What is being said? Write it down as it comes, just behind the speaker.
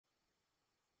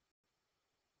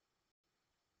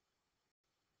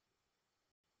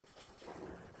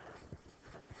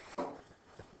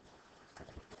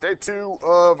day 2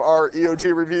 of our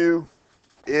EOG review.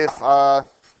 If I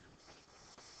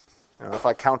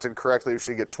counted correctly, we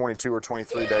should get 22 or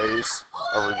 23 days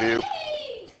of review.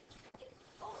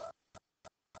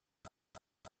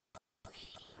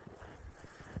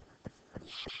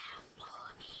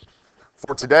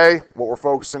 For today, what we're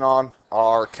focusing on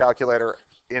are calculator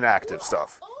inactive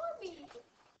stuff.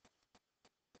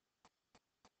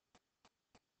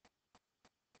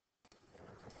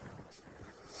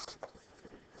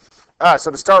 All right,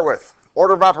 so to start with,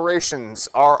 order of operations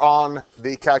are on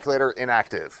the calculator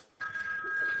inactive.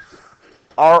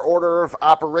 Our order of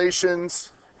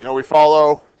operations, we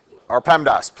follow our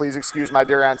PEMDAS. Please excuse my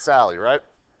dear Aunt Sally, right?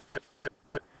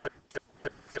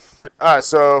 All right,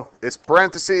 so it's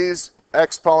parentheses,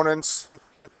 exponents,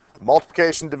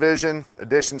 multiplication, division,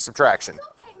 addition, subtraction.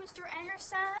 Okay, Mr.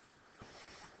 Anderson.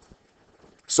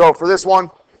 So for this one,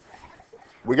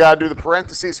 we got to do the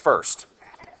parentheses first.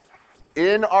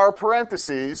 In our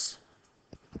parentheses,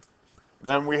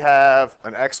 then we have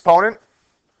an exponent.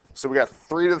 So we got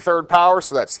 3 to the 3rd power,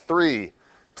 so that's 3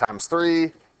 times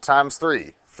 3 times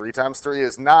 3. 3 times 3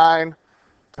 is 9,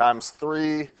 times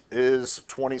 3 is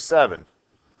 27.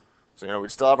 So, we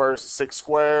still have our 6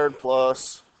 squared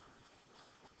plus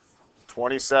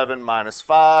 27 minus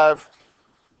 5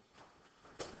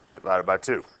 divided by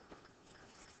 2.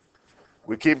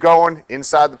 We keep going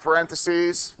inside the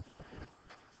parentheses.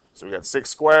 So we got 6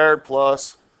 squared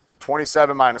plus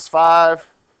 27 minus 5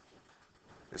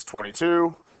 is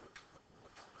 22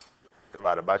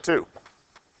 divided by 2.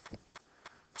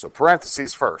 So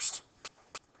parentheses first.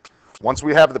 Once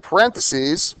we have the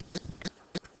parentheses,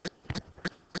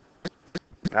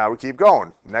 now we keep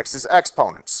going. Next is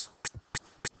exponents.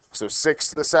 So 6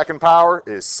 to the 2nd power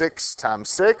is 6 times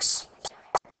 6.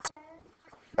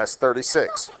 That's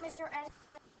 36.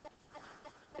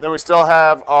 Then we still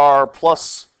have our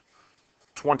plus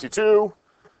 22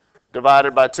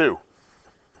 divided by 2.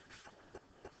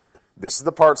 This is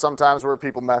the part sometimes where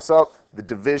people mess up. The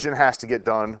division has to get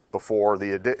done before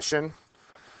the addition.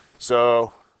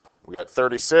 So we got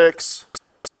 36.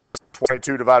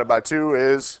 22 divided by 2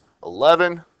 is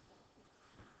 11.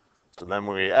 So then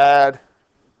when we add,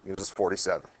 it gives us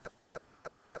 47.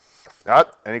 All right,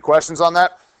 any questions on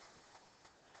that?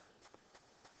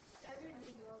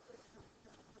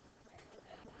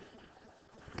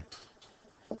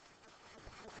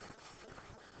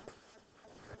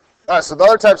 All right, so the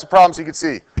other types of problems you can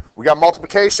see, we got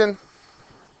multiplication.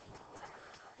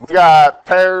 We got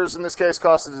pears, in this case,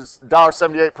 cost us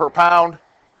 $1.78 per pound.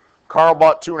 Carl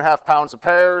bought 2.5 pounds of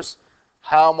pears.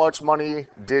 How much money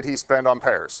did he spend on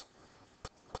pears?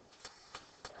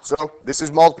 So this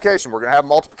is multiplication. We're going to have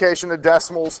multiplication of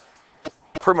decimals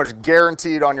pretty much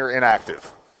guaranteed on your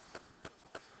inactive.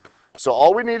 So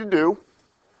all we need to do,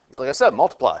 like I said,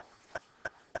 multiply.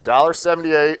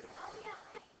 $1.78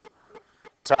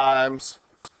 times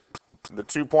the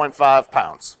 2.5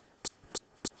 pounds.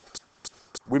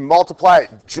 We multiply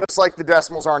it just like the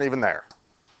decimals aren't even there.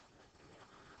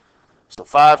 So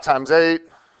 5 times 8,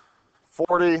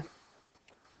 40.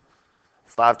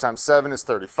 5 times 7 is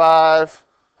 35.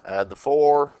 Add the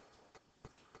 4.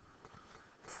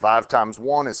 5 times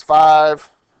 1 is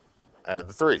 5. Add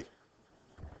the 3.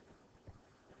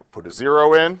 Put a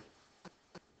 0 in.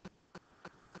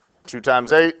 2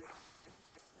 times 8,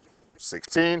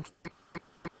 16.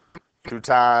 2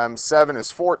 times 7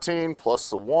 is 14 plus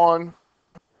the 1.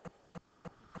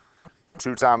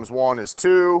 2 times 1 is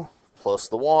 2 plus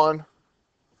the 1.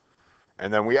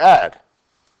 And then we add.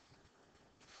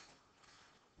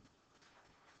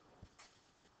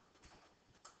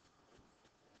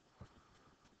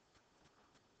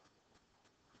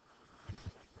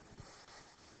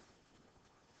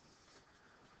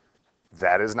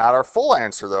 That is not our full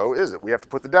answer, though, is it? We have to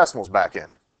put the decimals back in.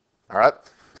 All right?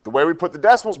 The way we put the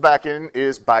decimals back in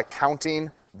is by counting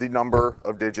the number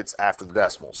of digits after the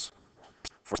decimals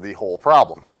for the whole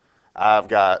problem. I've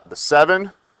got the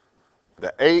 7,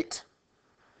 the 8,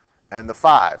 and the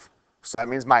 5. So that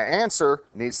means my answer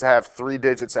needs to have 3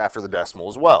 digits after the decimal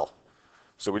as well.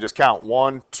 So we just count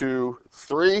 1, 2,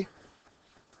 3.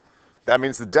 That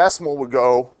means the decimal would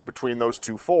go between those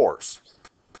two 4s.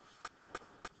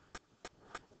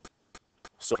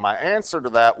 So my answer to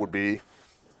that would be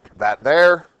that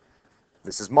there.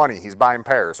 This is money. He's buying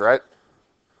pears, right?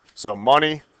 So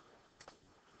money,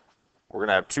 we're going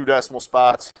to have 2 decimal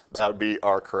spots. That would be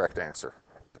our correct answer.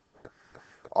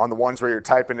 On the ones where you're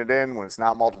typing it in, when it's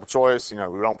not multiple choice, we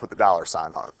don't put the $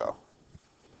 sign on it, though.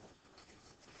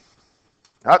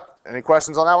 All right, any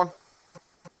questions on that one?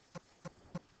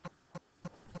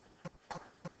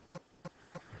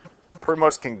 Pretty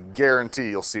much can guarantee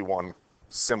you'll see one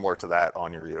similar to that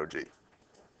on your EOG.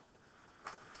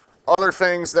 Other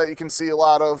things that you can see a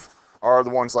lot of are the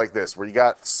ones like this, where you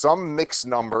got some mixed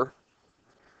number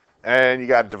and you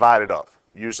got to divide it up,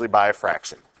 usually by a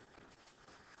fraction.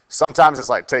 Sometimes it's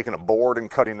like taking a board and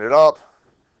cutting it up.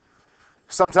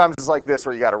 Sometimes it's like this,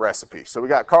 where you got a recipe. So we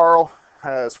got Carl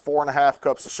has 4.5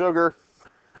 cups of sugar,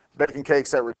 baking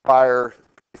cakes that require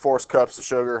 3/4 cups of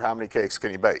sugar. How many cakes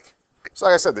can you bake? So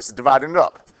like I said, this is dividing it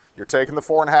up. You're taking the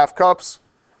 4.5 cups,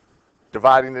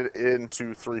 dividing it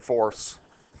into 3/4.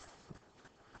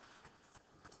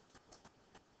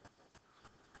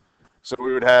 So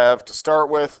we would have, to start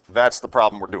with, that's the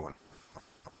problem we're doing.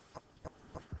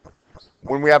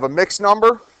 When we have a mixed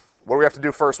number, what do we have to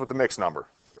do first with the mixed number?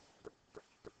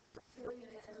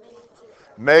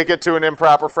 Make it to an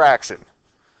improper fraction.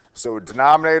 So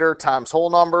denominator times whole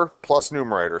number plus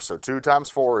numerator. So 2 times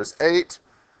 4 is 8,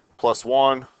 plus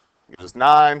 1 is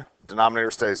 9.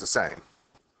 Denominator stays the same.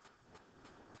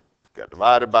 Got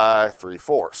divided by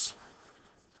 3/4.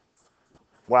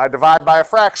 When I divide by a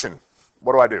fraction,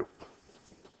 what do?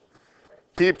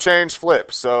 Keep, change,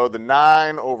 flip. So the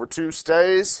 9 over 2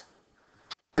 stays.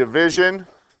 Division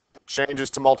changes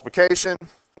to multiplication.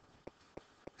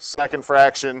 Second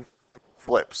fraction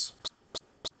flips.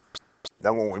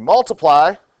 Then when we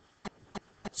multiply,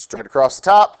 straight across the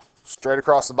top, straight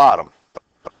across the bottom.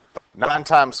 9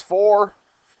 times 4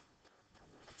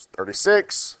 is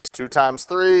 36. 2 times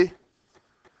 3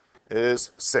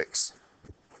 is 6.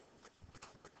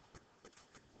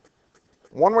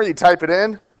 One where you type it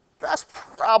in, that's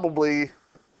probably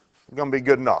going to be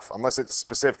good enough, unless it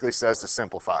specifically says to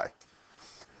simplify.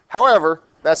 However,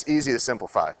 that's easy to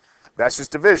simplify. That's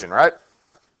just division, right?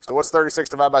 So what's 36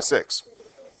 divided by 6?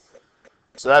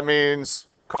 So that means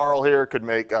Carl here could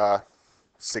make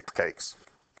 6 cakes.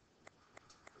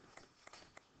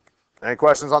 Any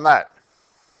questions on that?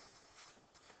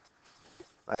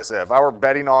 Like I said, if I were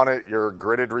betting on it, your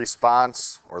gridded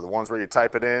response, or the ones where you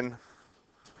type it in,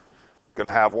 going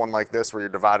to have one like this where you're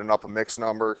dividing up a mixed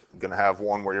number. Going to have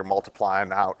one where you're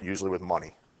multiplying out, usually with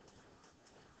money.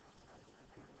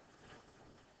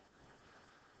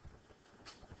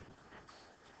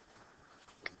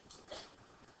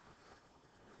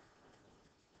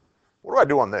 What do I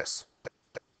do on this?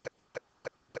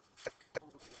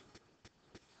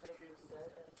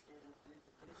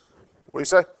 What do you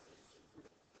say?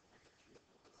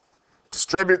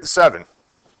 Distribute the 7.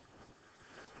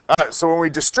 All right, so when we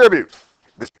distribute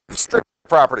the distributive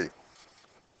property,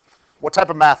 what type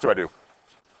of math do I do?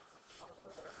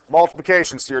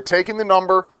 Multiplication. So you're taking the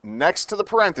number next to the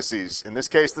parentheses, in this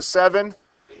case the 7,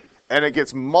 and it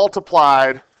gets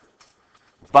multiplied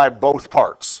by both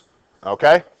parts.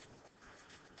 Okay?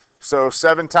 So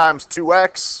 7 times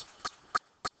 2x,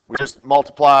 we just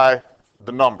multiply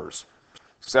the numbers.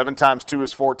 7 times 2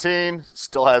 is 14,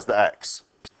 still has the x.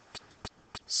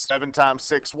 7 times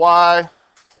 6y,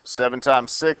 7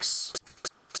 times 6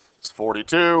 is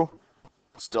 42,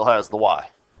 still has the y.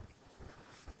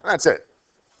 And that's it.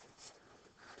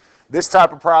 This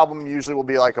type of problem usually will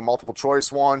be like a multiple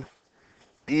choice one.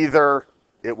 Either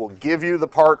it will give you the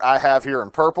part I have here in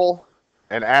purple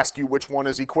and ask you which one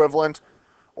is equivalent,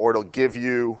 or it'll give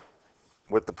you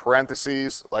with the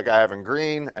parentheses like I have in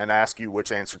green and ask you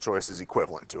which answer choice is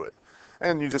equivalent to it.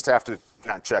 And you just have to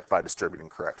kind of check by distributing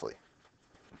correctly.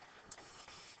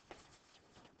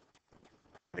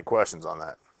 Any questions on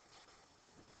that?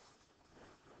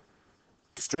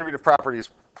 Distributive property is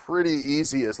pretty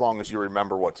easy as long as you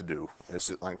remember what to do. It's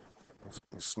just like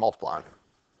it's multiplying.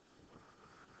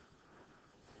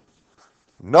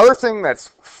 Another thing that's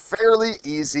fairly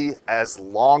easy as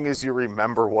long as you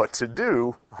remember what to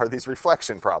do are these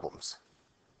reflection problems.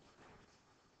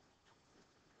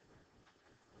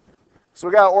 So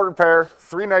we got an ordered pair,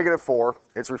 3, -4.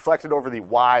 It's reflected over the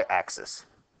y-axis.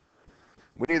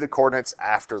 We need the coordinates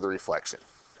after the reflection.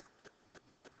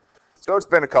 So it's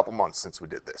been a couple months since we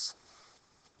did this.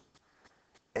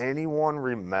 Anyone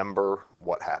remember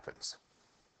what happens?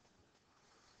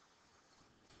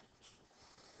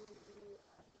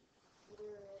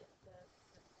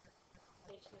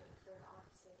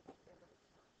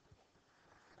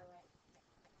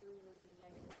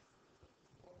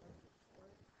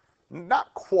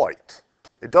 Not quite.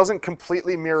 It doesn't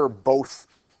completely mirror both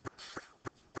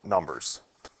numbers.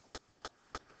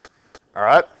 All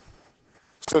right?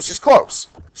 So she's close.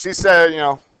 She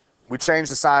said, we change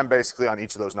the sign basically on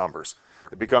each of those numbers.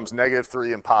 It becomes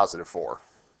 -3 and +4.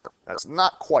 That's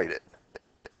not quite it.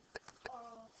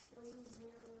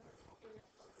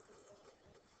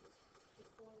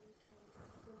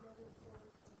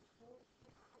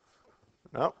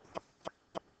 No.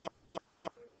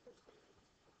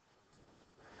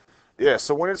 Yeah,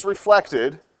 so when it's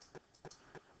reflected,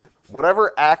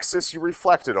 whatever axis you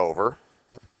reflect it over,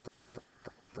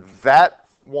 that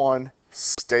one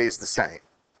stays the same.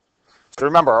 So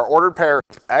remember, our ordered pair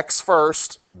is X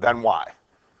first, then Y.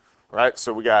 Right?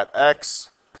 So we got X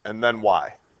and then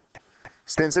Y.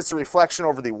 Since it's a reflection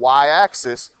over the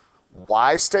Y-axis,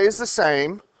 Y stays the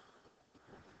same,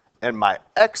 and my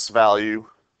X value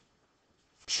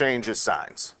changes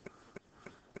signs.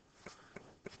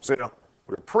 So,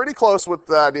 we're pretty close with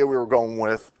the idea we were going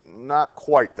with, not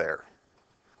quite there.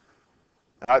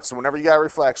 All right, so whenever you got a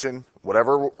reflection,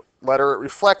 whatever letter it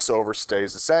reflects over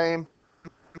stays the same,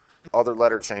 other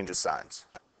letter changes signs.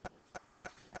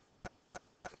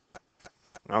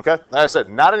 Okay, like I said,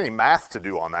 not any math to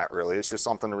do on that really, it's just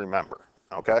something to remember,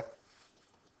 okay?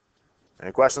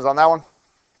 Any questions on that one?